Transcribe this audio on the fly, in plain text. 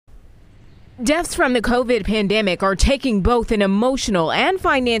Deaths from the COVID pandemic are taking both an emotional and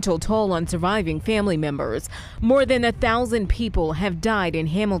financial toll on surviving family members. More than 1,000 people have died in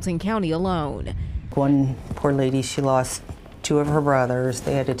Hamilton County alone. One poor lady, she lost 2 of her brothers.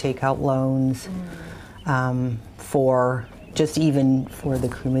 They had to take out loans for the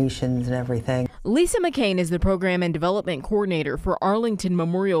cremations and everything. Lisa McCain is the Program and Development Coordinator for Arlington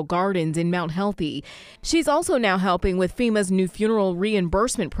Memorial Gardens in Mount Healthy. She's also now helping with FEMA's new funeral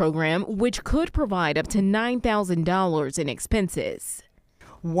reimbursement program, which could provide up to $9,000 in expenses.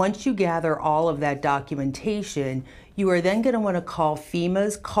 Once you gather all of that documentation, you are then going to want to call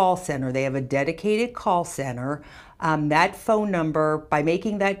FEMA's call center. They have a dedicated call center. That phone number, by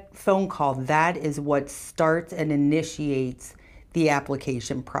making that phone call, that is what starts and initiates the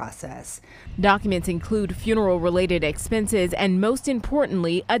application process. Documents include funeral-related expenses and, most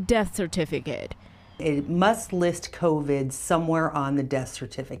importantly, a death certificate. It must list COVID somewhere on the death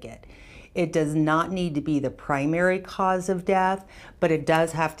certificate. It does not need to be the primary cause of death, but it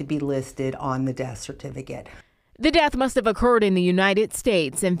does have to be listed on the death certificate. The death must have occurred in the United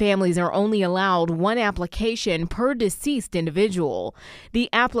States, and families are only allowed 1 application per deceased individual. The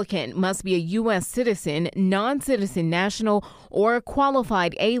applicant must be a U.S. citizen, non-citizen national, or a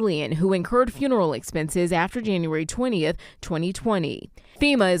qualified alien who incurred funeral expenses after January 20th, 2020.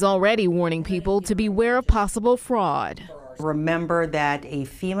 FEMA is already warning people to beware of possible fraud. Remember that a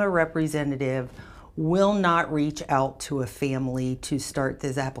FEMA representative will not reach out to a family to start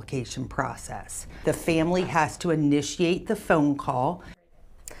this application process. The family has to initiate the phone call.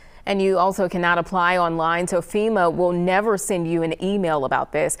 And you also cannot apply online, so FEMA will never send you an email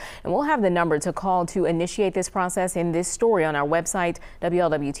about this. And we'll have the number to call to initiate this process in this story on our website,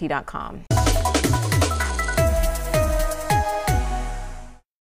 WLWT.com.